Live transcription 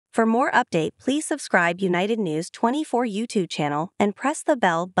For more update, please subscribe United News 24 YouTube channel and press the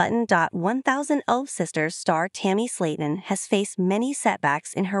bell button. 1000 Sisters star Tammy Slaton has faced many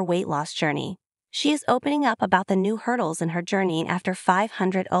setbacks in her weight loss journey. She is opening up about the new hurdles in her journey after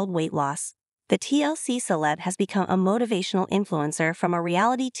 500 weight loss. The TLC celeb has become a motivational influencer from a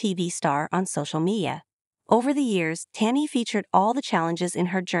reality TV star on social media. Over the years, Tammy featured all the challenges in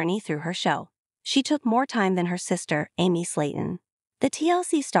her journey through her show. She took more time than her sister, Amy Slaton. The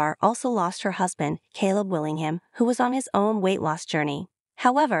TLC star also lost her husband, Caleb Willingham, who was on his own weight loss journey.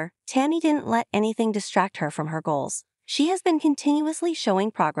 However, Tammy didn't let anything distract her from her goals. She has been continuously showing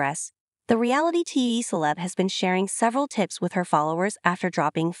progress. The reality TV celeb has been sharing several tips with her followers after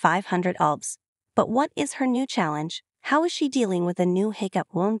dropping 500 ubs. But what is her new challenge? How is she dealing with a new hiccup?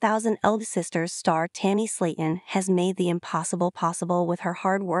 1000 Sisters star Tammy Slaton has made the impossible possible with her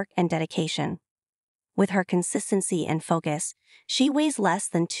hard work and dedication. With her consistency and focus, she weighs less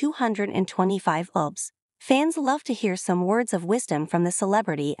than 225 ubs. Fans love to hear some words of wisdom from the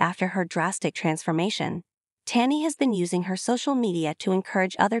celebrity after her drastic transformation. Tammy has been using her social media to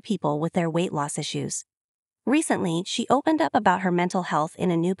encourage other people with their weight loss issues. Recently, she opened up about her mental health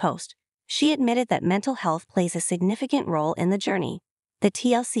in a new post. She admitted that mental health plays a significant role in the journey. The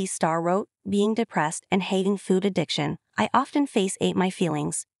TLC star wrote, "Being depressed and hating food addiction, I often ate my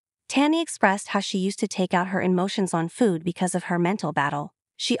feelings." Tammy expressed how she used to take out her emotions on food because of her mental battle.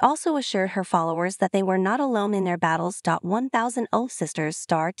 She also assured her followers that they were not alone in their battles. 1000 Sisters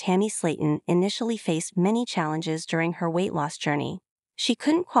star Tammy Slaton initially faced many challenges during her weight loss journey. She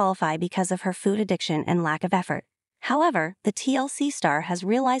couldn't qualify because of her food addiction and lack of effort. However, the TLC star has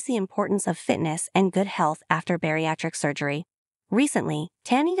realized the importance of fitness and good health after bariatric surgery. Recently,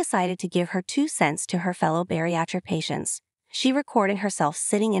 Tammy decided to give her 2 cents to her fellow bariatric patients. She recorded herself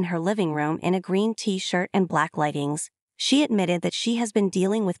sitting in her living room in a green t-shirt and black leggings. She admitted that she has been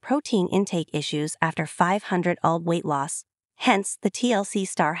dealing with protein intake issues after 500 weight loss. Hence, the TLC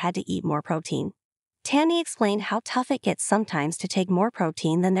star had to eat more protein. Tammy explained how tough it gets sometimes to take more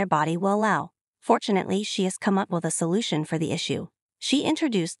protein than their body will allow. Fortunately, she has come up with a solution for the issue. She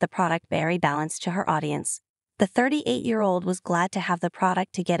introduced the product Berry Balance to her audience. The 38-year-old was glad to have the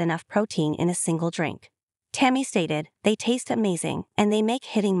product to get enough protein in a single drink. Tammy stated, "They taste amazing, and they make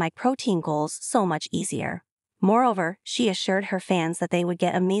hitting my protein goals so much easier." Moreover, she assured her fans that they would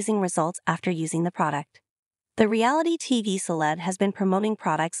get amazing results after using the product. The reality TV celeb has been promoting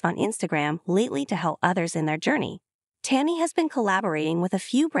products on Instagram lately to help others in their journey. Tammy has been collaborating with a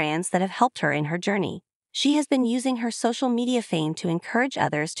few brands that have helped her in her journey. She has been using her social media fame to encourage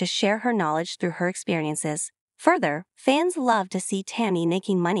others to share her knowledge through her experiences. Further, fans love to see Tammy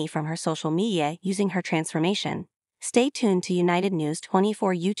making money from her social media using her transformation. Stay tuned to United News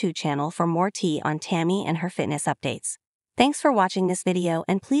 24 YouTube channel for more tea on Tammy and her fitness updates. Thanks for watching this video,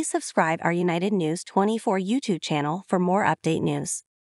 and please subscribe our United News 24 YouTube channel for more update news.